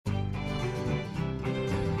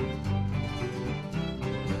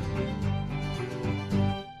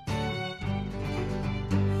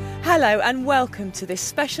Hello and welcome to this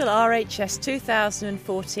special RHS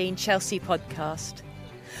 2014 Chelsea podcast.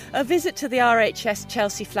 A visit to the RHS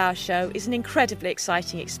Chelsea Flower Show is an incredibly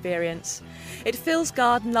exciting experience. It fills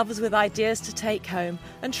garden lovers with ideas to take home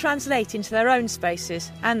and translate into their own spaces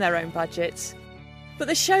and their own budgets. But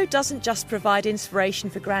the show doesn't just provide inspiration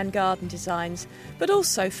for grand garden designs, but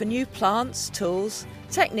also for new plants, tools,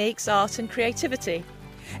 techniques, art and creativity.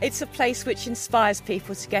 It's a place which inspires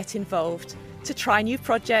people to get involved, to try new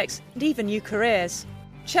projects and even new careers.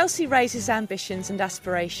 Chelsea raises ambitions and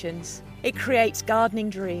aspirations. It creates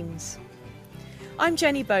gardening dreams. I'm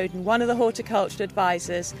Jenny Bowden, one of the horticultural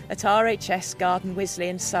advisors at RHS Garden Wisley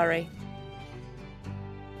in Surrey.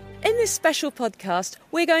 In this special podcast,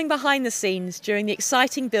 we're going behind the scenes during the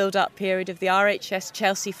exciting build-up period of the RHS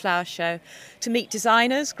Chelsea Flower Show to meet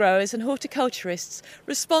designers, growers and horticulturists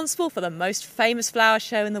responsible for the most famous flower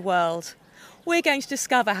show in the world. We're going to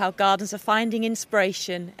discover how gardens are finding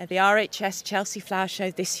inspiration at the RHS Chelsea Flower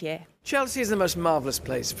Show this year. Chelsea is the most marvellous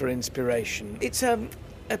place for inspiration. It's a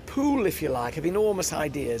pool, if you like, of enormous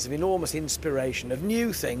ideas, of enormous inspiration, of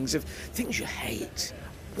new things, of things you hate.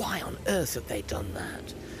 Why on earth have they done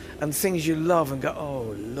that? And things you love and go,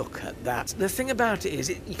 oh, look at that. The thing about it is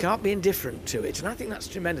you can't be indifferent to it, and I think that's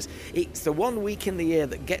tremendous. It's the one week in the year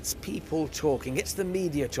that gets people talking, gets the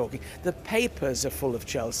media talking. The papers are full of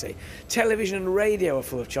Chelsea. Television and radio are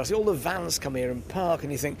full of Chelsea. All the vans come here and park,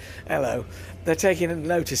 and you think, hello, they're taking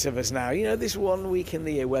notice of us now. You know, this 1 week in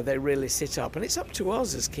the year where they really sit up, and it's up to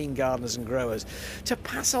us as keen gardeners and growers to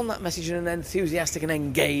pass on that message in an enthusiastic and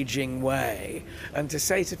engaging way, and to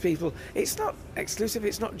say to people, it's not exclusive,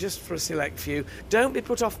 it's not just for a select few. Don't be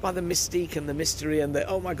put off by the mystique and the mystery and the,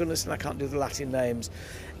 oh my goodness, and I can't do the Latin names.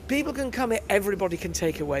 People can come here, everybody can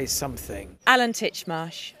take away something. Alan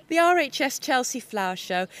Titchmarsh. The RHS Chelsea Flower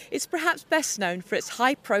Show is perhaps best known for its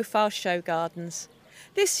high-profile show gardens.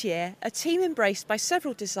 This year, a team embraced by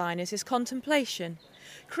several designers is contemplation,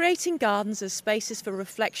 creating gardens as spaces for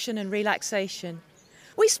reflection and relaxation.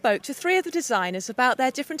 We spoke to three of the designers about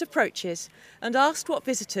their different approaches and asked what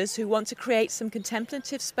visitors who want to create some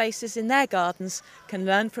contemplative spaces in their gardens can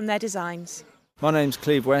learn from their designs. My name's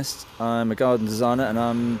Cleve West. I'm a garden designer and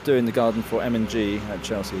I'm doing the garden for M&G at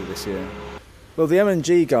Chelsea this year. Well, the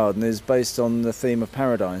M&G garden is based on the theme of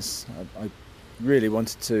paradise. I really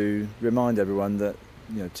wanted to remind everyone that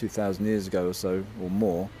 2,000 years ago or so, or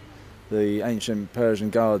more, the ancient Persian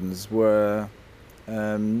gardens were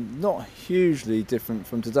not hugely different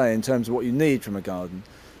from today in terms of what you need from a garden.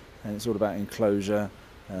 And it's all about enclosure,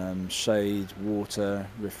 shade, water,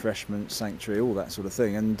 refreshment, sanctuary, all that sort of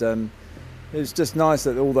thing. And it's just nice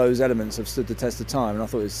that all those elements have stood the test of time, and I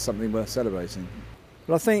thought it was something worth celebrating.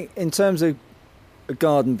 But I think in terms of a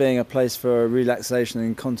garden being a place for relaxation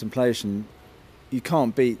and contemplation, you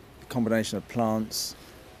can't beat the combination of plants,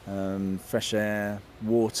 fresh air,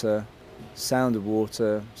 water, sound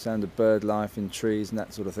of bird life in trees and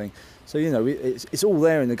that sort of thing. So it's all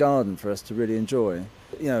there in the garden for us to really enjoy.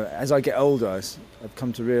 As I get older, I've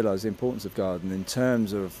come to realise the importance of garden in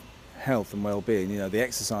terms of health and well-being. The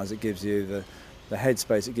exercise it gives you, the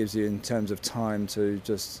headspace it gives you in terms of time to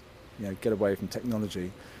just get away from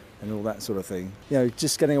technology and all that sort of thing.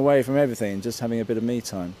 Just getting away from everything and just having a bit of me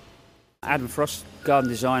time. Adam Frost,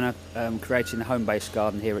 garden designer, creating the home-based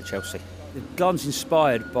garden here at Chelsea. The garden's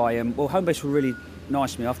inspired by, Homebase were really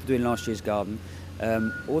nice to me after doing last year's garden.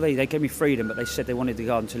 They gave me freedom, but they said they wanted the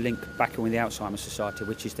garden to link back in with the Alzheimer's Society,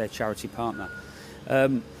 which is their charity partner.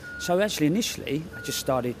 So actually, initially, I just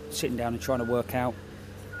started sitting down and trying to work out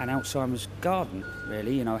an Alzheimer's garden,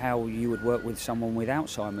 really, how you would work with someone with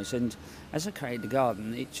Alzheimer's. And as I created the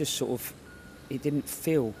garden, it just it didn't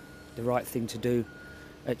feel the right thing to do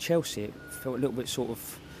at Chelsea. It felt a little bit sort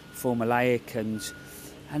of formulaic,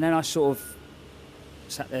 and then I sort of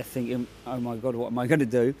sat there thinking, oh my God, what am I going to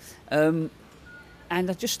do? And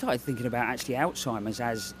I just started thinking about actually Alzheimer's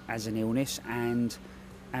as an illness and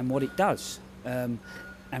what it does. And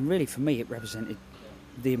really for me it represented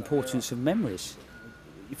the importance of memories.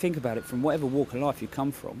 You think about it, from whatever walk of life you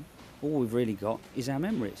come from, all we've really got is our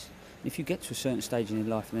memories. And if you get to a certain stage in your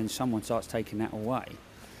life and then someone starts taking that away,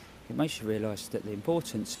 it makes you realise that the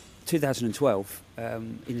importance. 2012,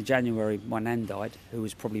 in January, my nan died, who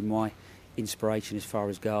was probably my inspiration as far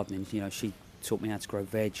as gardening. She taught me how to grow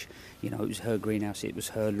veg. It was her greenhouse, it was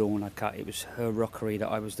her lawn I cut, it was her rockery that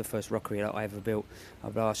I was the first rockery that I ever built.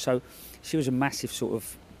 So she was a massive sort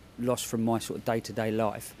of loss from my sort of day-to-day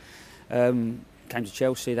life. Came to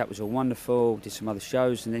Chelsea, that was all wonderful, did some other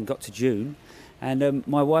shows, and then got to June, and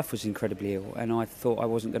my wife was incredibly ill, and I thought I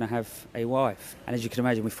wasn't going to have a wife. And as you can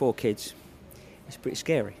imagine, with 4 kids, it's pretty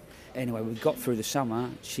scary. Anyway, we got through the summer,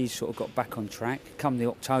 she sort of got back on track. Come the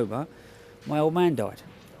October, my old man died.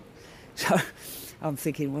 So I'm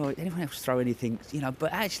thinking, well, anyone else throw anything,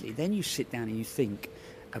 but actually then you sit down and you think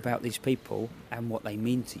about these people and what they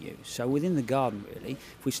mean to you. So within the garden, really,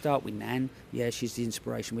 if we start with Nan, she's the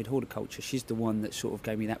inspiration with horticulture. She's the one that sort of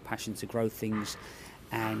gave me that passion to grow things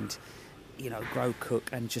and, grow, cook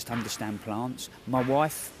and just understand plants. My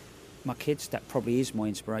wife, my kids, that probably is my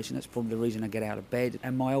inspiration. That's probably the reason I get out of bed.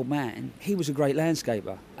 And my old man, he was a great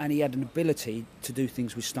landscaper and he had an ability to do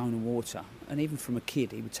things with stone and water. And even from a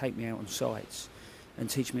kid, he would take me out on sites and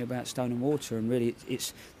teach me about stone and water. And really,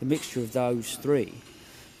 it's the mixture of those three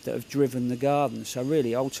that have driven the garden. So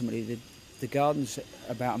really, ultimately, the garden's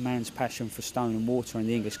about a man's passion for stone and water in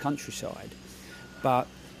the English countryside. But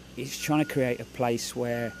it's trying to create a place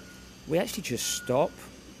where we actually just stop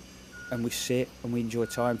and we sit and we enjoy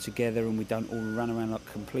time together and we don't all run around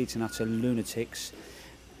like complete and utter lunatics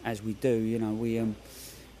as we do. We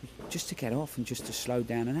just to get off and just to slow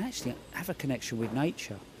down and actually have a connection with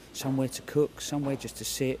nature. Somewhere to cook, somewhere just to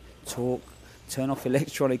sit, talk, turn off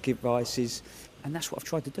electronic devices. And that's what I've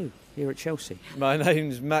tried to do here at Chelsea. My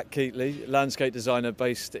name's Matt Keightley, landscape designer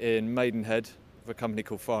based in Maidenhead for a company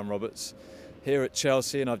called Farm Roberts. Here at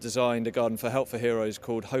Chelsea, and I've designed a garden for Help for Heroes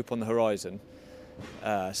called Hope on the Horizon.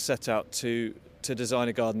 Set out to design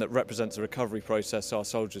a garden that represents the recovery process our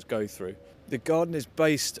soldiers go through. The garden is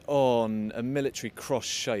based on a military cross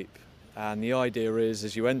shape, and the idea is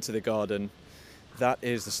as you enter the garden, that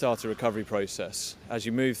is the start of the recovery process. As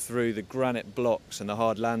you move through, the granite blocks and the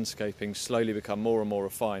hard landscaping slowly become more and more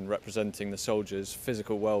refined, representing the soldiers'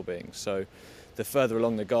 physical well-being. So the further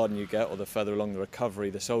along the garden you get, or the further along the recovery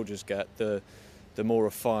the soldiers get, the more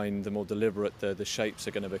refined, the more deliberate the shapes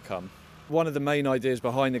are going to become. One of the main ideas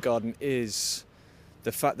behind the garden is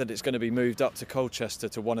the fact that it's going to be moved up to Colchester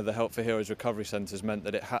to one of the Help for Heroes recovery centres meant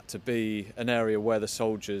that it had to be an area where the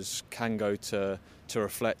soldiers can go to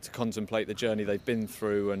reflect, to contemplate the journey they've been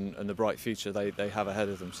through and the bright future they have ahead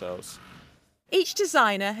of themselves. Each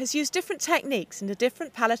designer has used different techniques and a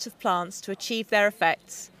different palette of plants to achieve their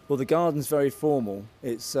effects. Well, the garden's very formal.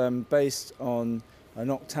 It's based on an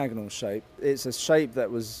octagonal shape. It's a shape that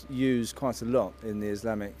was used quite a lot in the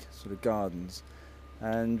Islamic sort of gardens.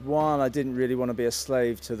 And while I didn't really want to be a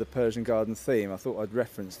slave to the Persian garden theme, I thought I'd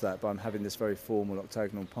reference that by having this very formal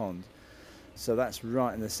octagonal pond. So that's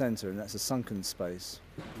right in the centre, and that's a sunken space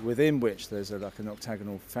within which there's an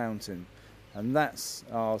octagonal fountain. And that's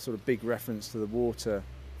our sort of big reference to the water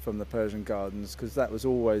from the Persian gardens, because that was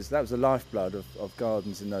the lifeblood of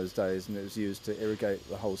gardens in those days, and it was used to irrigate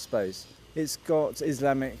the whole space. It's got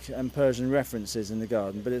Islamic and Persian references in the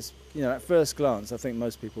garden, but it's, at first glance, I think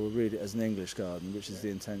most people will read it as an English garden, which is the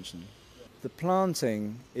intention. The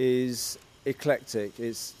planting is eclectic.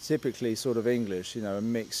 It's typically sort of English, a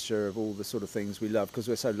mixture of all the sort of things we love, because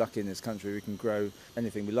we're so lucky in this country we can grow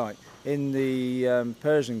anything we like. In the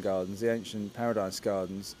Persian gardens, the ancient paradise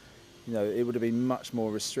gardens, it would have been much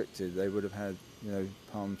more restricted. They would have had,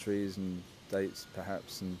 palm trees and dates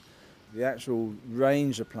perhaps, and the actual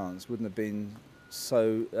range of plants wouldn't have been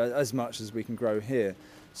so as much as we can grow here.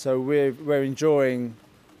 So we're enjoying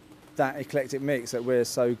that eclectic mix that we're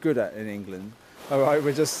so good at in England. All right,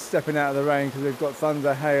 we're just stepping out of the rain because we've got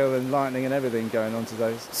thunder, hail and lightning and everything going on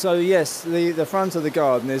today. So yes, the front of the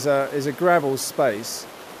garden is a gravel space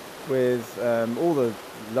with all the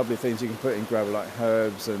lovely things you can put in gravel, like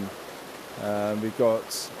herbs, and we've got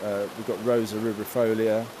Rosa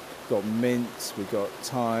rubrifolia, we've got mint, we've got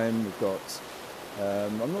thyme, we've got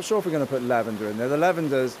I'm not sure if we're going to put lavender in there. The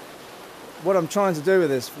lavender's, what I'm trying to do with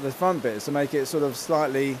this, the front bit, is to make it sort of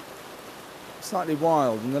slightly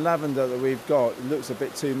wild, and the lavender that we've got looks a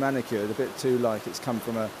bit too manicured, a bit too like it's come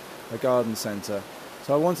from a garden centre.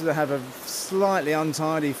 So I wanted to have a slightly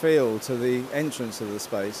untidy feel to the entrance of the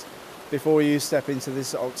space before you step into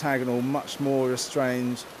this octagonal, much more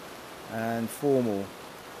restrained and formal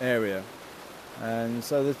area. And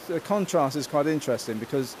so the contrast is quite interesting,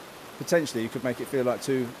 because potentially you could make it feel like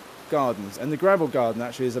two gardens. And the gravel garden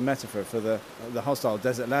actually is a metaphor for the hostile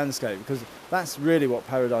desert landscape, because that's really what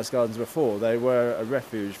paradise gardens were for. They were a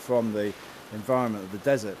refuge from the environment of the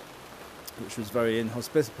desert, which was very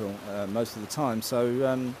inhospitable most of the time.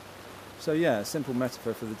 So yeah, a simple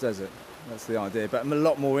metaphor for the desert. That's the idea, but I'm a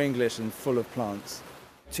lot more English and full of plants.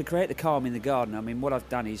 To create the calm in the garden, I mean, what I've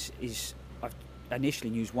done is I've initially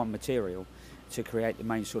used one material to create the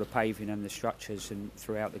main sort of paving and the structures and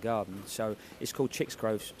throughout the garden. So it's called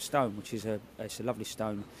Chicksgrove stone, which is it's a lovely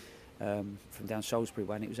stone from down Salisbury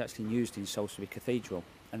way, and it was actually used in Salisbury Cathedral.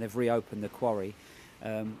 And they've reopened the quarry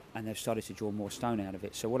and they've started to draw more stone out of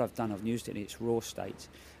it. So what I've done, I've used it in its raw state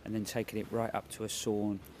and then taken it right up to a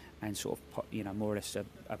sawn and sort of, more or less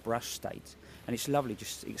a brush state. And it's lovely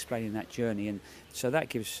just explaining that journey. And so that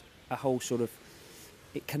gives a whole sort of,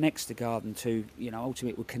 it connects the garden to,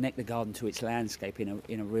 ultimately it will connect the garden to its landscape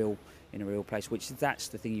in a real place, which that's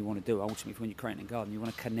the thing you want to do. Ultimately, when you're creating a garden, you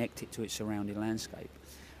want to connect it to its surrounding landscape.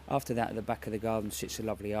 After that, at the back of the garden sits a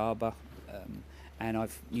lovely arbour, and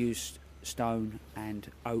I've used stone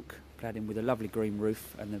and oak cladding with a lovely green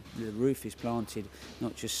roof, and the roof is planted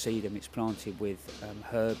not just sedum, it's planted with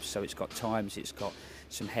herbs, so it's got thymes, it's got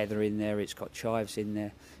some heather in there, it's got chives in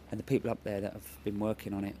there, and the people up there that have been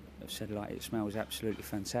working on it have said it smells absolutely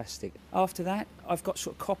fantastic. After that, I've got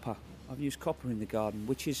sort of copper. I've used copper in the garden,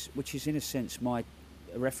 which is in a sense a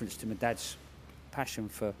reference to my dad's passion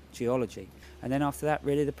for geology. And then after that,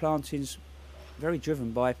 really the planting's very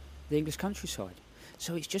driven by the English countryside.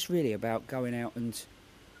 So it's just really about going out and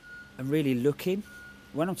really looking.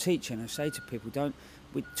 When I'm teaching, I say to people,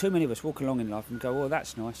 too many of us walk along in life and go, oh,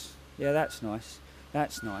 that's nice, yeah, that's nice,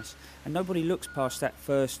 that's nice. And nobody looks past that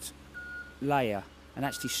first layer and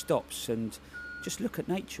actually stops and just look at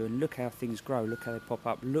nature and look how things grow, look how they pop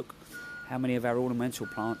up, look how many of our ornamental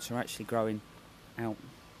plants are actually growing out,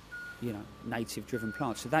 native driven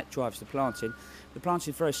plants. So that drives the planting. The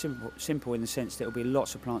planting is very simple in the sense that there will be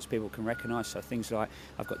lots of plants people can recognise. So things like,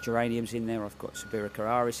 I've got geraniums in there, I've got Sibirica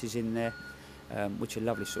irises in there, which are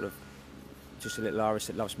lovely sort of, just a little iris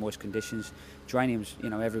that loves moist conditions. Geraniums,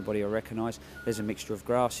 everybody will recognise. There's a mixture of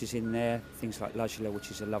grasses in there, things like Ludula, which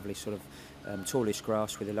is a lovely sort of tallish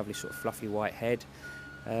grass with a lovely sort of fluffy white head.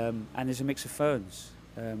 And there's a mix of ferns,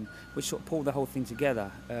 which sort of pull the whole thing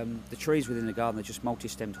together. The trees within the garden are just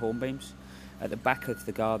multi-stemmed hornbeams. At the back of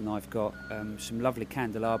the garden I've got some lovely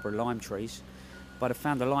candelabra lime trees, but I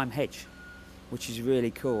found a lime hedge, which is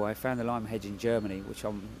really cool. I found a lime hedge in Germany, which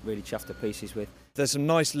I'm really chuffed to pieces with. There's some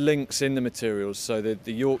nice links in the materials. So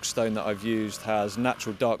the York stone that I've used has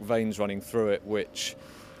natural dark veins running through it, which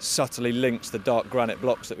subtly links the dark granite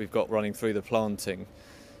blocks that we've got running through the planting,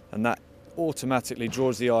 and that automatically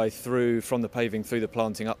draws the eye through from the paving through the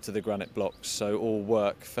planting up to the granite blocks, so all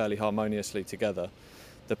work fairly harmoniously together.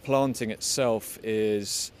 The planting itself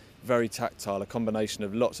is very tactile, a combination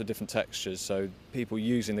of lots of different textures, so people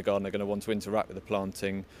using the garden are going to want to interact with the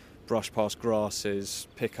planting, brush past grasses,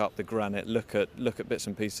 pick up the granite, look at bits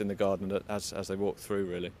and pieces in the garden as they walk through,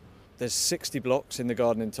 really. There's 60 blocks in the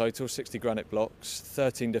garden in total, 60 granite blocks,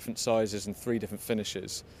 13 different sizes and 3 different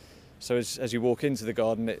finishes. So as you walk into the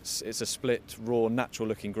garden, it's a split, raw,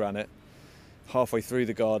 natural-looking granite. Halfway through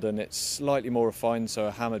the garden, it's slightly more refined, so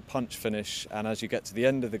a hammered punch finish. And as you get to the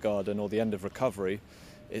end of the garden, or the end of recovery,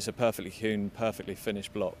 it's a perfectly hewn, perfectly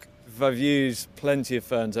finished block. If I've used plenty of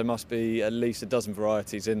ferns, there must be at least a dozen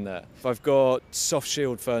varieties in there. I've got soft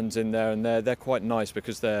shield ferns in there, and they're quite nice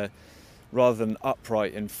because they're, rather than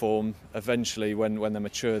upright in form, eventually when they're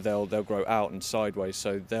mature they'll grow out and sideways,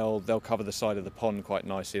 so they'll cover the side of the pond quite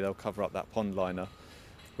nicely. They'll cover up that pond liner.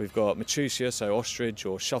 We've got Machusia, so ostrich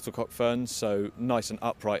or shuttlecock ferns, so nice and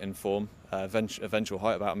upright in form, eventual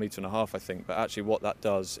height about 1.5 meters, I think, but actually what that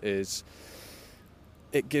does is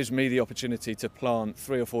it gives me the opportunity to plant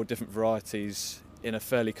 3 or 4 different varieties in a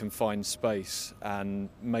fairly confined space and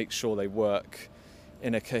make sure they work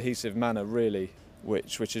in a cohesive manner, really,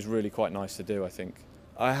 which is really quite nice to do, I think.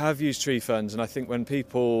 I have used tree ferns, and I think when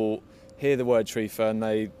people hear the word tree fern,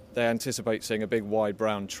 they anticipate seeing a big wide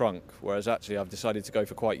brown trunk, whereas actually I've decided to go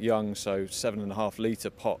for quite young, so 7.5 litre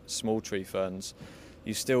pot small tree ferns.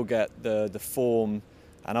 You still get the form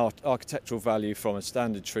and architectural value from a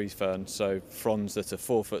standard tree fern, so fronds that are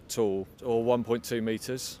 4 foot tall or 1.2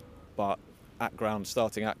 metres, but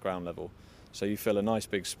starting at ground level. So you fill a nice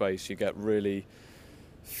big space, you get really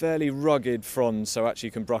fairly rugged fronds, so actually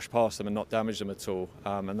you can brush past them and not damage them at all,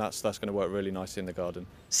 and that's going to work really nicely in the garden.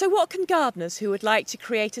 So what can gardeners who would like to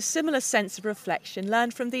create a similar sense of reflection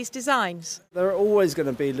learn from these designs? There are always going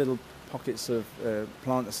to be little pockets of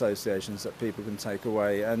plant associations that people can take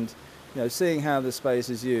away, and seeing how the space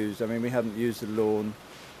is used. I mean, we haven't used the lawn,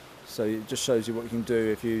 so it just shows you what you can do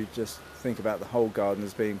if you just think about the whole garden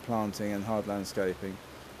as being planting and hard landscaping.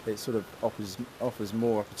 It sort of offers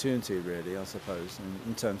more opportunity, really, I suppose,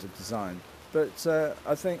 in terms of design. But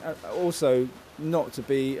I think also not to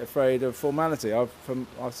be afraid of formality. I've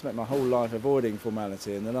spent my whole life avoiding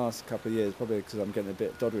formality. In the last couple of years, probably because I'm getting a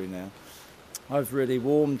bit doddery now, I've really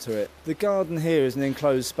warmed to it. The garden here is an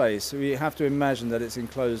enclosed space, so you have to imagine that it's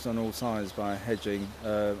enclosed on all sides by hedging,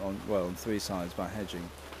 on 3 sides by hedging.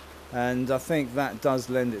 And I think that does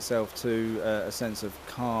lend itself to a sense of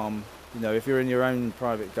calm. If you're in your own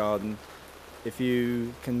private garden, if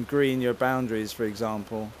you can green your boundaries, for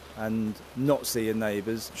example, and not see your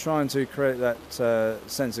neighbours, trying to create that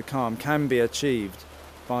sense of calm can be achieved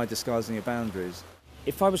by disguising your boundaries.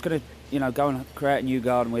 If I was going to, go and create a new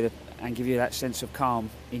garden and give you that sense of calm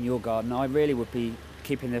in your garden, I really would be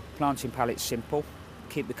keeping the planting palette simple,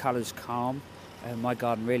 keep the colours calm. My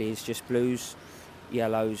garden really is just blues,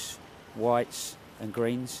 yellows, whites and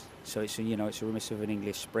greens. So it's a remiss of an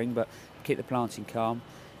English spring, but keep the planting calm.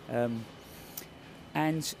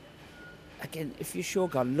 And again, if you're your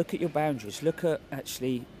garden, look at your boundaries. Look at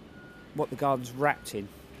actually what the garden's wrapped in.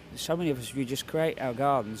 So many of us, we just create our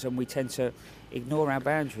gardens and we tend to ignore our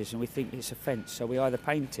boundaries and we think it's a fence. So we either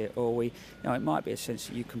paint it or it might be a sense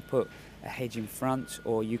that you can put a hedge in front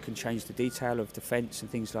or you can change the detail of the fence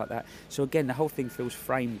and things like that. So again, the whole thing feels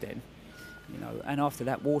framed in, and after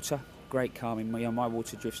that, water, great calming. My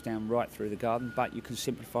water drifts down right through the garden, but you can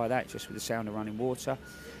simplify that just with the sound of running water.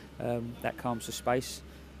 That calms the space.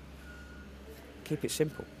 Keep it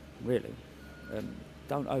simple, really.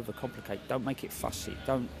 Don't overcomplicate. Don't make it fussy.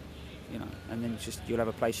 Don't, and then you'll have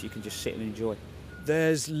a place you can just sit and enjoy.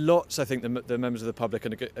 There's lots, I think, the members of the public are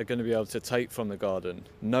going to be able to take from the garden.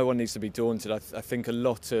 No one needs to be daunted. I think a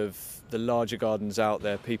lot of the larger gardens out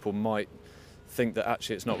there, people might think that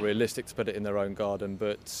actually it's not realistic to put it in their own garden,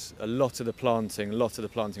 but a lot of the planting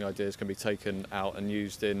ideas can be taken out and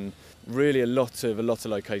used in really a lot of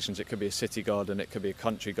locations. It could be a city garden, it could be a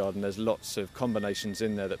country garden. There's lots of combinations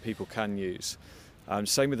in there that people can use.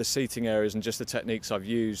 Same with the seating areas and just the techniques I've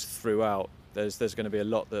used throughout. There's going to be a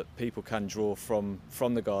lot that people can draw from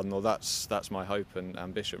the garden, or that's my hope and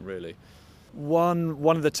ambition, really.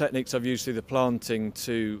 One of the techniques I've used through the planting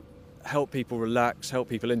to help people relax, help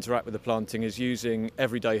people interact with the planting is using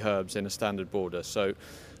everyday herbs in a standard border. So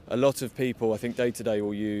a lot of people, I think day to day,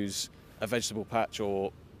 will use a vegetable patch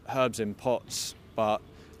or herbs in pots, but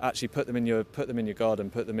actually put them in your garden,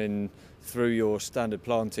 put them in through your standard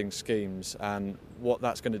planting schemes. And what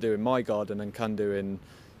that's going to do in my garden and can do in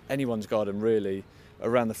anyone's garden really,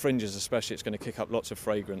 around the fringes especially, it's going to kick up lots of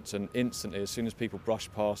fragrance, and instantly, as soon as people brush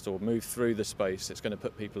past or move through the space, it's going to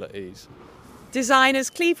put people at ease. Designers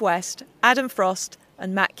Cleve West, Adam Frost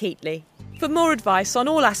and Matt Keightley. For more advice on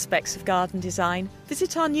all aspects of garden design,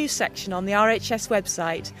 visit our news section on the RHS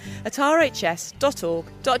website at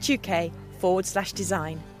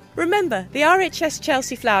rhs.org.uk/design. Remember, the RHS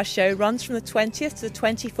Chelsea Flower Show runs from the 20th to the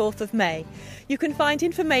 24th of May. You can find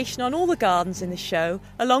information on all the gardens in the show,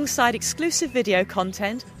 alongside exclusive video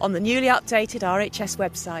content on the newly updated RHS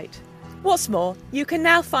website. What's more, you can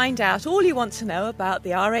now find out all you want to know about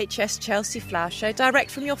the RHS Chelsea Flower Show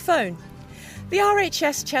direct from your phone. The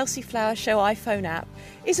RHS Chelsea Flower Show iPhone app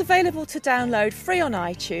is available to download free on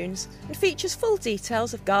iTunes and features full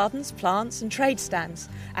details of gardens, plants and trade stands,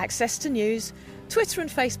 access to news, Twitter and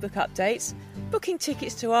Facebook updates, booking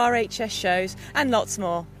tickets to RHS shows and lots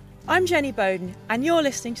more. I'm Jenny Bowden and you're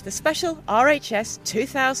listening to the special RHS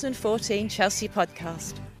 2014 Chelsea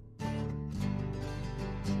podcast.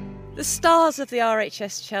 The stars of the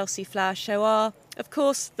RHS Chelsea Flower Show are, of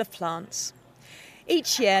course, the plants.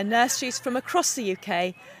 Each year, nurseries from across the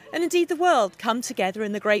UK and indeed the world come together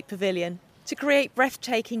in the Great Pavilion to create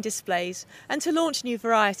breathtaking displays and to launch new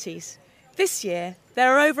varieties. This year,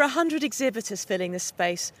 there are over 100 exhibitors filling the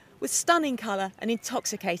space with stunning colour and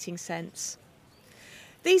intoxicating scents.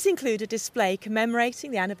 These include a display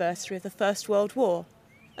commemorating the anniversary of the First World War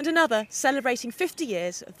and another celebrating 50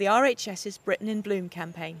 years of the RHS's Britain in Bloom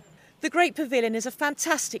campaign. The Great Pavilion is a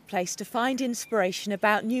fantastic place to find inspiration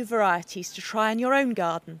about new varieties to try in your own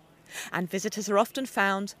garden. And visitors are often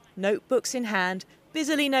found, notebooks in hand,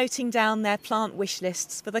 busily noting down their plant wish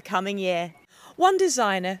lists for the coming year. One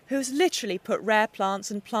designer who has literally put rare plants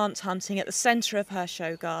and plant hunting at the centre of her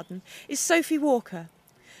show garden is Sophie Walker.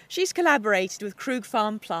 She's collaborated with Krug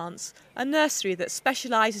Farm Plants, a nursery that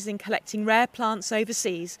specialises in collecting rare plants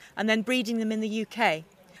overseas and then breeding them in the UK.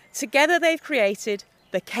 Together they've created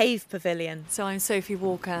the Cave Pavilion. So I'm Sophie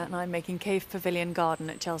Walker and I'm making Cave Pavilion Garden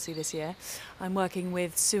at Chelsea this year. I'm working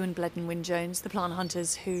with Sue and Bled and Wyn Jones, the plant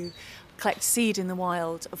hunters who collect seed in the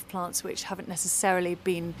wild of plants which haven't necessarily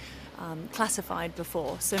been classified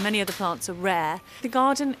before. So many of the plants are rare. The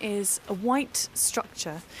garden is a white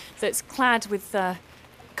structure that's clad with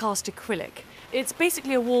cast acrylic. It's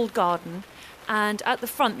basically a walled garden, and at the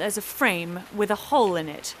front there's a frame with a hole in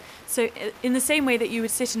it. So in the same way that you would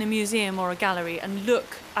sit in a museum or a gallery and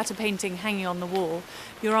look at a painting hanging on the wall,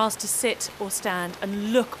 you're asked to sit or stand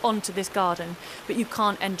and look onto this garden, but you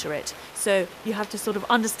can't enter it. So you have to sort of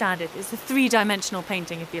understand it. It's a three-dimensional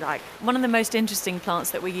painting, if you like. One of the most interesting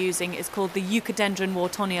plants that we're using is called the Eucadendron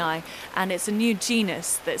whartonii, and it's a new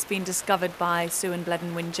genus that's been discovered by Sue and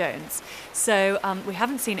Bledden Wynne-Jones. So we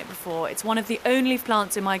haven't seen it before. It's one of the only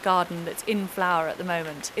plants in my garden that's in flower at the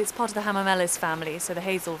moment. It's part of the Hamamelis family, so the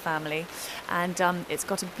hazel family, and it's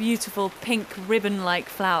got a beautiful pink ribbon-like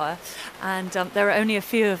flower, and there are only a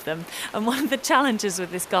few of them. And one of the challenges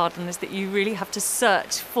with this garden is that you really have to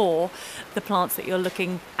search for the plants that you're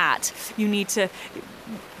looking at. You need to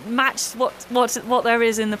match what there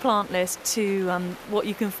is in the plant list to what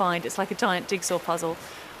you can find. It's like a giant jigsaw puzzle.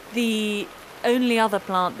 The only other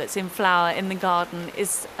plant that's in flower in the garden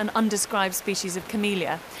is an undescribed species of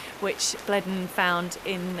camellia, which Bledden found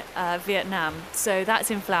in Vietnam. So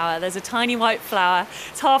that's in flower. There's a tiny white flower.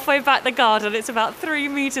 It's halfway back the garden. It's about 3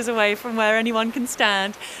 metres away from where anyone can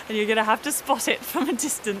stand, and you're going to have to spot it from a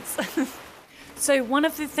distance. So one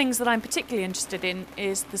of the things that I'm particularly interested in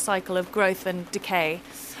is the cycle of growth and decay,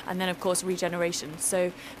 and then of course regeneration.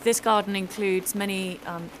 So this garden includes many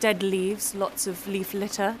dead leaves, lots of leaf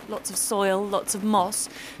litter, lots of soil, lots of moss.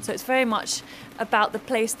 So it's very much about the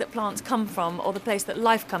place that plants come from, or the place that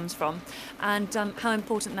life comes from, and how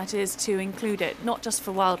important that is to include it, not just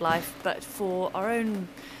for wildlife, but for our own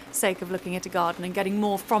sake of looking at a garden and getting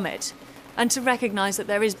more from it. And to recognise that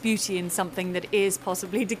there is beauty in something that is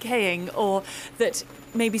possibly decaying, or that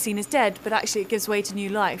may be seen as dead, but actually it gives way to new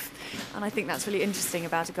life. And I think that's really interesting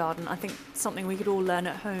about a garden. I think something we could all learn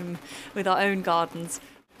at home with our own gardens.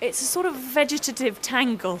 It's a sort of vegetative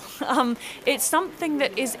tangle. It's something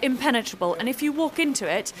that is impenetrable, and if you walk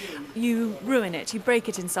into it, you ruin it, you break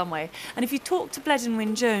it in some way. And if you talk to Bledden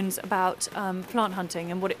Wynne-Jones about plant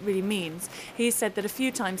hunting and what it really means, he said that a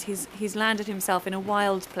few times he's landed himself in a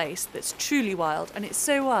wild place that's truly wild, and it's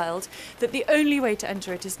so wild that the only way to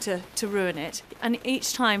enter it is to ruin it. And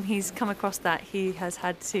each time he's come across that, he has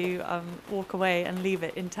had to walk away and leave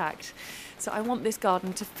it intact. So I want this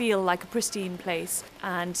garden to feel like a pristine place,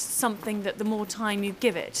 and something that the more time you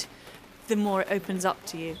give it, the more it opens up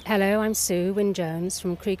to you. Hello, I'm Sue Wynne-Jones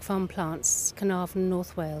from Creek Farm Plants, Carnarvon,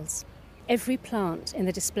 North Wales. Every plant in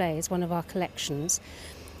the display is one of our collections,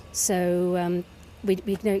 so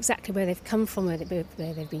we know exactly where they've come from, where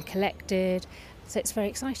they've been collected, so it's very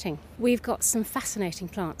exciting. We've got some fascinating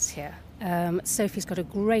plants here. Sophie's got a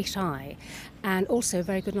great eye and also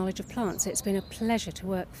very good knowledge of plants. So it's been a pleasure to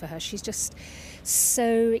work for her. She's just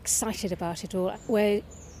so excited about it all. We're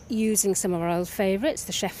using some of our old favourites,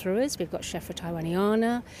 the Schefflerers. We've got Scheffler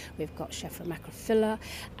taiwaniana, we've got Scheffler macrophylla,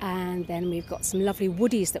 and then we've got some lovely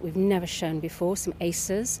woodies that we've never shown before, some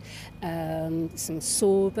acers, some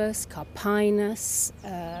sorbus, carpinus,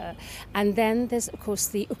 and then there's of course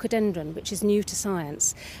the Eucadendron, which is new to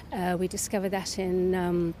science. We discovered that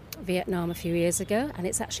in Vietnam a few years ago, and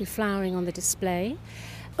it's actually flowering on the display.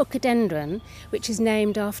 Eucadendron, which is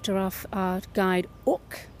named after our guide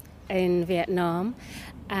Uk in Vietnam,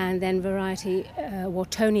 and then variety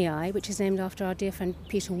Whartonii, which is named after our dear friend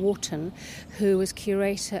Peter Wharton, who was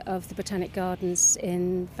curator of the Botanic Gardens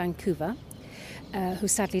in Vancouver, who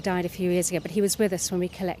sadly died a few years ago, but he was with us when we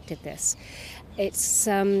collected this. It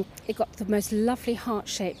got the most lovely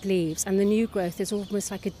heart-shaped leaves, and the new growth is almost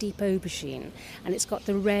like a deep aubergine, and it's got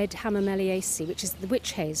the red Hamameliaceae, which is the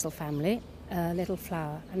witch hazel family, little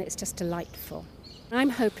flower, and it's just delightful. I'm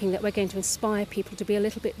hoping that we're going to inspire people to be a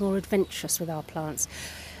little bit more adventurous with our plants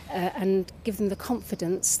and give them the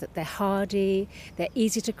confidence that they're hardy, they're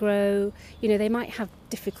easy to grow. You know, they might have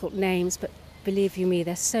difficult names, but believe you me,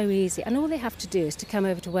 they're so easy. And all they have to do is to come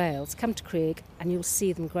over to Wales, come to Krieg, and you'll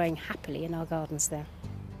see them growing happily in our gardens there.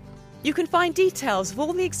 You can find details of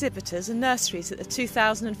all the exhibitors and nurseries at the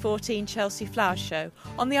 2014 Chelsea Flower Show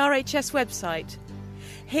on the RHS website.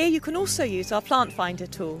 Here you can also use our Plant Finder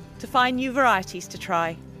tool to find new varieties to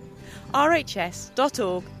try.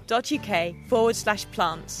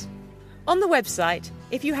 rhs.org.uk/plants. On the website,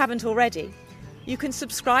 if you haven't already, you can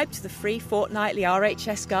subscribe to the free fortnightly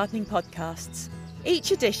RHS gardening podcasts.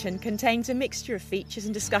 Each edition contains a mixture of features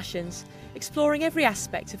and discussions exploring every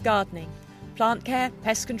aspect of gardening: plant care,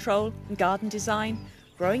 pest control and garden design,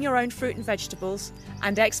 growing your own fruit and vegetables,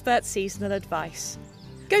 and expert seasonal advice.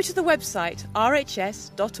 Go to the website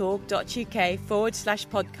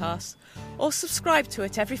rhs.org.uk/podcasts or subscribe to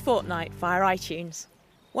it every fortnight via iTunes.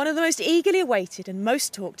 One of the most eagerly awaited and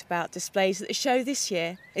most talked about displays at the show this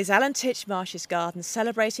year is Alan Titchmarsh's garden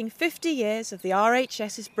celebrating 50 years of the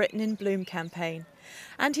RHS's Britain in Bloom campaign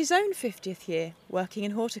and his own 50th year working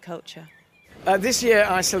in horticulture. This year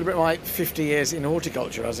I celebrate my 50 years in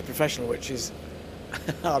horticulture as a professional, which is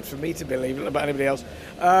hard for me to believe, I don't know about anybody else.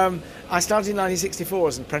 I started in 1964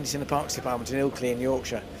 as an apprentice in the Parks Department in Ilkley in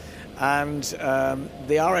Yorkshire, and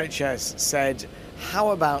the RHS said,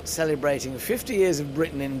 how about celebrating 50 years of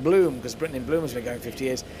Britain in Bloom, because Britain in Bloom has been going 50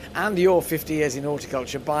 years, and your 50 years in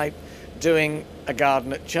horticulture by doing a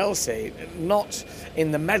garden at Chelsea, not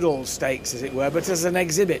in the medal stakes as it were, but as an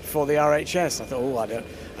exhibit for the RHS. I thought,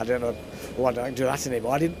 I don't know, I don't do that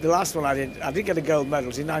anymore. The last one I did get a gold medal, it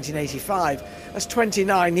was in 1985. That's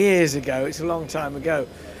 29 years ago, it's a long time ago.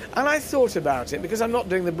 And I thought about it, because I'm not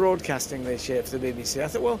doing the broadcasting this year for the BBC, I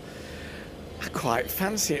thought, well, I quite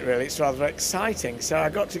fancy it really, it's rather exciting. So I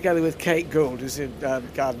got together with Kate Gould, who's a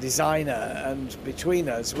garden designer, and between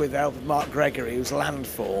us, with the help of Mark Gregory, who's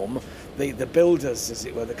Landform, the builders, as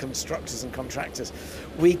it were, the constructors and contractors,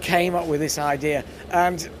 we came up with this idea.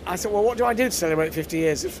 And I thought, well, what do I do to celebrate 50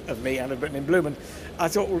 years of me and of Britain in Bloom? And I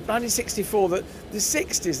thought, well, 1964, that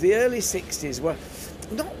the early 60s were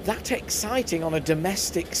not that exciting on a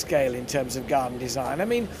domestic scale in terms of garden design. I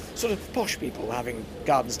mean, sort of posh people having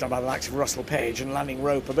gardens done by the likes of Russell Page and Lanning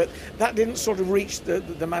Roper, but that didn't sort of reach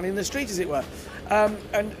the man in the street, as it were.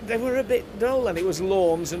 And they were a bit dull, and it was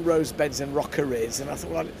lawns and rose beds and rockeries. And I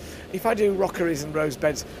thought, well, if I do rockeries and rose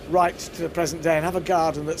beds right to the present day and have a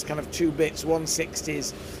garden that's kind of two bits, one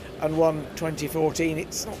 60s and one 2014,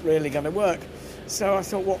 it's not really going to work. So I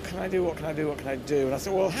thought, what can I do? And I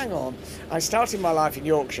thought, well, hang on. I started my life in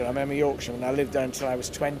Yorkshire. I'm a Yorkshireman. I lived there until I was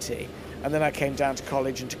 20. And then I came down to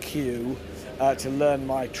college and to Kew to learn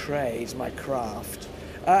my trade, my craft.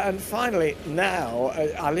 And finally, now,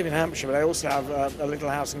 I live in Hampshire, but I also have a little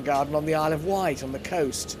house and garden on the Isle of Wight, on the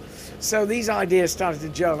coast. So these ideas started to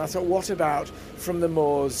gel, and I thought, what about from the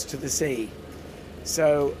moors to the sea?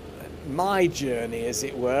 So my journey, as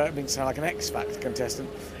it were, I mean, sound like an X Factor contestant,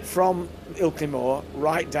 from Ilkley Moor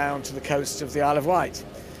right down to the coast of the Isle of Wight.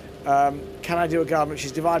 Can I do a garden which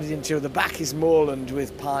is divided into, the back is moorland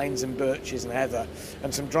with pines and birches and heather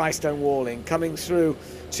and some dry stone walling, coming through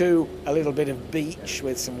to a little bit of beach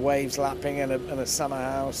with some waves lapping and a summer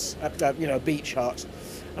house, a beach hut.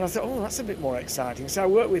 And I thought, oh, that's a bit more exciting. So I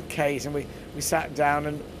worked with Kate, and we sat down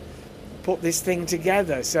and put this thing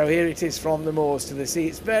together. So here it is, from the moors to the sea.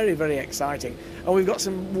 It's very, very exciting. And we've got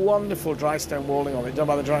some wonderful dry stone walling on it, done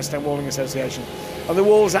by the Dry Stone Walling Association. And the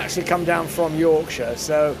walls actually come down from Yorkshire,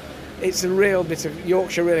 so it's a real bit of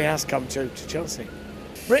Yorkshire really has come to Chelsea.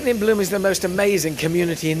 Britain in Bloom is the most amazing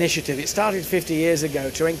community initiative. It started 50 years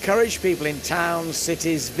ago to encourage people in towns,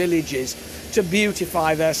 cities, villages to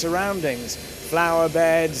beautify their surroundings. Flower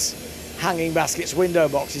beds, hanging baskets, window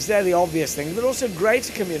boxes, they're the obvious things, but also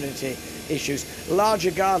greater community issues,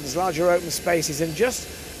 larger gardens, larger open spaces, and just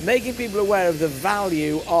making people aware of the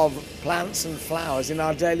value of plants and flowers in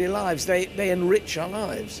our daily lives. They enrich our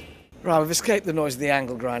lives. Right, we've escaped the noise of the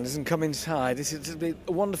angle grinders and come inside. This is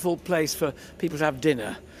a wonderful place for people to have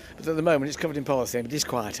dinner, but at the moment it's covered in polythene, but it's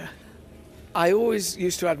quieter. I always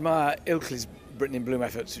used to admire Ilkley's Britain in Bloom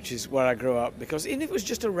efforts, which is where I grew up, because even if it was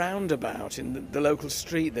just a roundabout in the local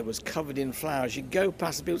street that was covered in flowers, you'd go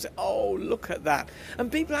past and people say, oh, look at that.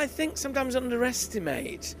 And people, I think, sometimes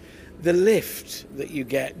underestimate the lift that you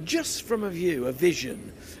get just from a view, a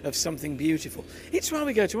vision of something beautiful. It's why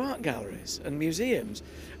we go to art galleries and museums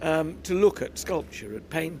to look at sculpture, at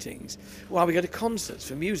paintings, why we go to concerts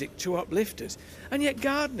for music to uplift us. And yet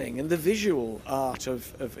gardening and the visual art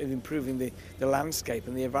of improving the landscape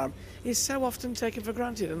and the environment is so often taken for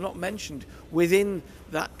granted and not mentioned within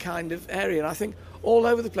that kind of area. And I think all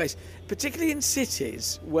over the place, particularly in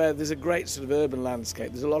cities where there's a great sort of urban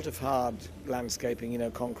landscape, there's a lot of hard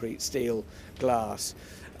landscaping, concrete, steel, glass.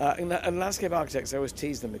 And landscape architects, I always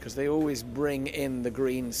tease them because they always bring in the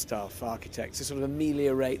green stuff, architects, to sort of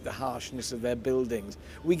ameliorate the harshness of their buildings.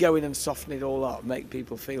 We go in and soften it all up, make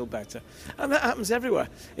people feel better. And that happens everywhere.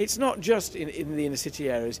 It's not just in the inner city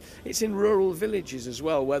areas, it's in rural villages as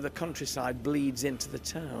well, where the countryside bleeds into the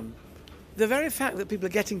town. The very fact that people are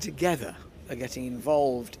getting together, are getting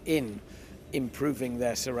involved in improving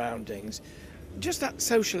their surroundings, just that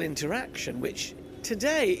social interaction, which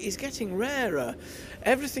today is getting rarer.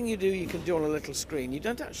 Everything you do, you can do on a little screen. You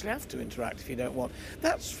don't actually have to interact if you don't want.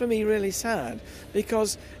 That's, for me, really sad,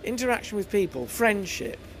 because interaction with people,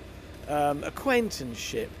 friendship,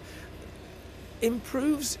 acquaintanceship,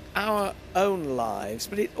 improves our own lives,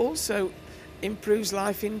 but it also improves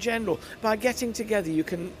life in general. By getting together, you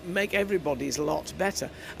can make everybody's lot better.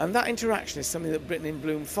 And that interaction is something that Britain in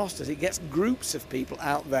Bloom fosters. It gets groups of people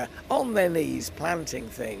out there on their knees planting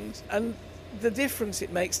things. And the difference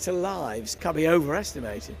it makes to lives can't be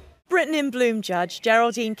overestimated. Britain in Bloom judge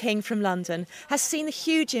Geraldine King from London has seen the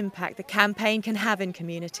huge impact the campaign can have in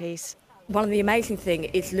communities. One of the amazing things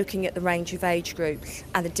is looking at the range of age groups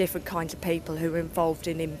and the different kinds of people who are involved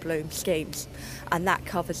in bloom schemes. And that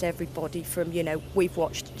covers everybody from, we've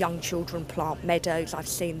watched young children plant meadows. I've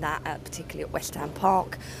seen that particularly at West Ham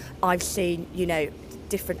Park. I've seen,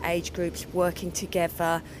 different age groups working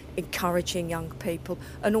together, encouraging young people,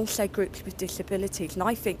 and also groups with disabilities. And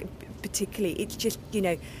I think particularly it's just,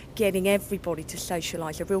 getting everybody to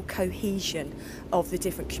socialise, a real cohesion of the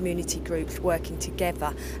different community groups working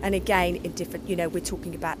together. And again, in different, we're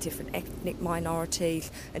talking about different ethnic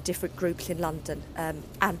minorities and different groups in London, and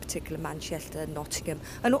particularly Manchester, Nottingham,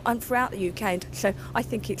 and throughout the UK. And so I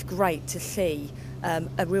think it's great to see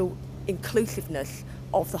a real inclusiveness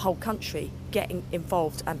of the whole country getting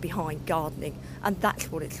involved and behind gardening, and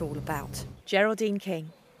that's what it's all about. Geraldine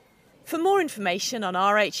King. For more information on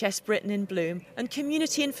RHS Britain in Bloom and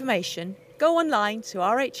community information, go online to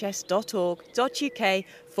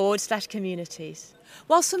rhs.org.uk/communities.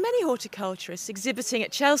 While so many horticulturists exhibiting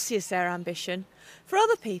at Chelsea is their ambition, for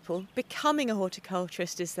other people, becoming a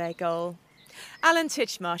horticulturist is their goal. Alan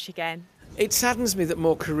Titchmarsh again. It saddens me that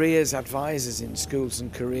more careers advisors in schools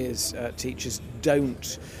and careers teachers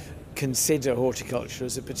don't consider horticulture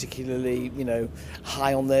as a particularly,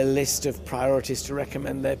 high on their list of priorities to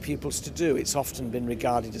recommend their pupils to do. It's often been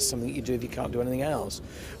regarded as something you do if you can't do anything else,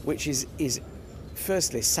 which is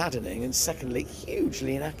firstly saddening and secondly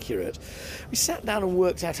hugely inaccurate. We sat down and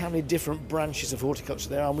worked out how many different branches of horticulture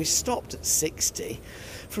there are, and we stopped at 60.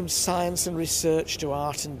 From science and research to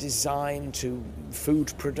art and design to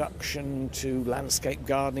food production to landscape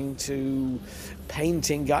gardening to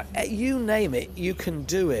painting, you name it, you can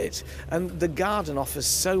do it. And the garden offers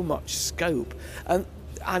so much scope. And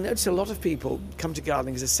I notice a lot of people come to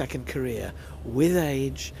gardening as a second career. With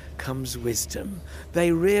age comes wisdom.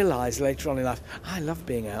 They realise later on in life, I love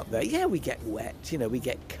being out there. Yeah, we get wet, we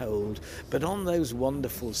get cold, but on those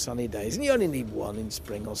wonderful sunny days, and you only need one in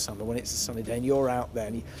spring or summer when it's a sunny day and you're out there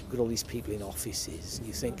and you look at all these people in offices and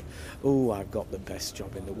you think, oh, I've got the best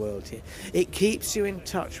job in the world here. It keeps you in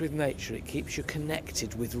touch with nature. It keeps you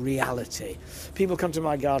connected with reality. People come to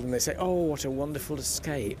my garden and they say, oh, what a wonderful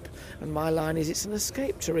escape. And my line is, it's an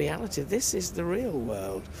escape to reality. This is the real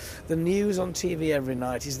world. The news on TV every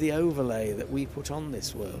night is the overlay that we put on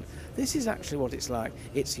this world. This is actually what it's like.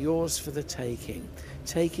 It's yours for the taking.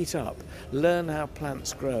 Take it up. Learn how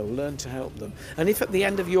plants grow. Learn to help them. And if at the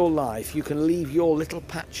end of your life you can leave your little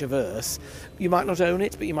patch of earth, you might not own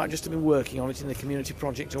it, but you might just have been working on it in a community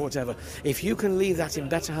project or whatever. If you can leave that in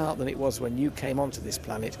better heart than it was when you came onto this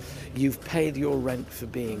planet, you've paid your rent for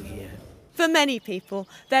being here. For many people,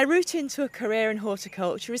 their route into a career in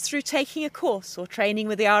horticulture is through taking a course or training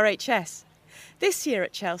with the RHS. This year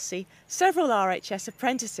at Chelsea, several RHS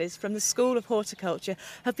apprentices from the School of Horticulture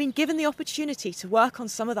have been given the opportunity to work on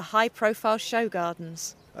some of the high-profile show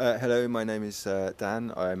gardens. Hello, my name is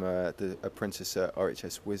Dan. I'm the apprentice at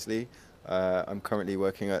RHS Wisley. I'm currently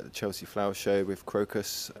working at the Chelsea Flower Show with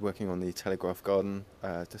Crocus, working on the Telegraph Garden,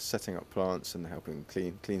 just setting up plants and helping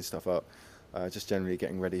clean stuff up, just generally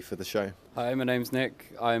getting ready for the show. Hi, my name's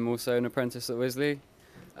Nick. I'm also an apprentice at Wisley.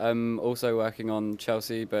 I'm also working on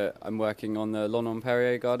Chelsea, but I'm working on the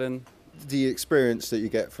London-Perrier garden. The experience that you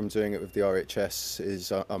get from doing it with the RHS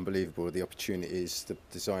is unbelievable. The opportunities, the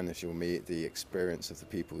designers you'll meet, the experience of the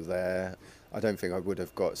people there. I don't think I would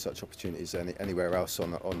have got such opportunities anywhere else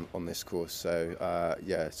on this course. So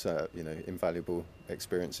it's invaluable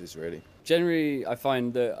experiences really. Generally, I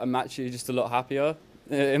find that I'm actually just a lot happier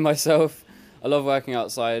in myself. I love working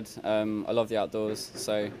outside. I love the outdoors.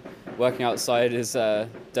 So working outside is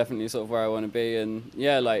definitely sort of where I want to be. And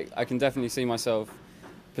I can definitely see myself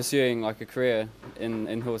pursuing like a career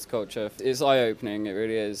in horticulture. It's eye-opening, it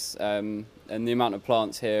really is. And the amount of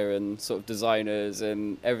plants here and sort of designers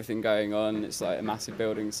and everything going on, it's like a massive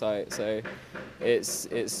building site. So it's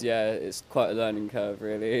quite a learning curve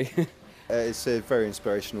really. It's a very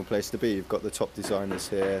inspirational place to be. You've got the top designers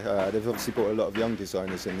here. They've obviously brought a lot of young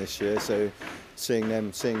designers in this year, so seeing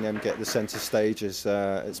them get the centre stage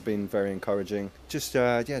it's been very encouraging. Just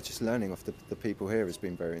learning off the people here has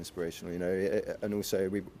been very inspirational. And also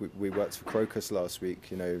we worked for Crocus last week.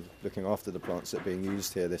 Looking after the plants that are being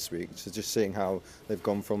used here this week. So just seeing how they've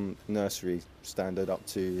gone from nursery standard up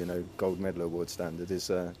to gold medal award standard is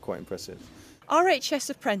quite impressive. RHS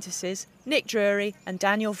apprentices Nick Drury and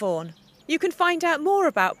Daniel Vaughan. You can find out more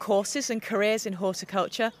about courses and careers in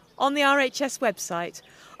horticulture on the RHS website,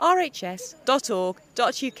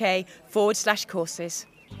 rhs.org.uk/courses.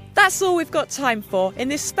 That's all we've got time for in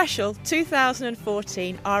this special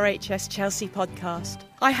 2014 RHS Chelsea podcast.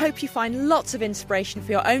 I hope you find lots of inspiration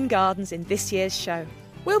for your own gardens in this year's show.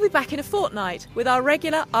 We'll be back in a fortnight with our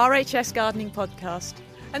regular RHS gardening podcast.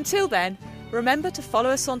 Until then, Remember to follow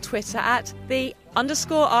us on Twitter at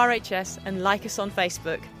 @the_RHS and like us on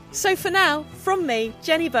Facebook. So for now, from me,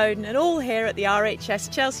 Jenny Bowden, and all here at the RHS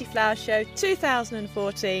Chelsea Flower Show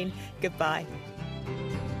 2014, goodbye.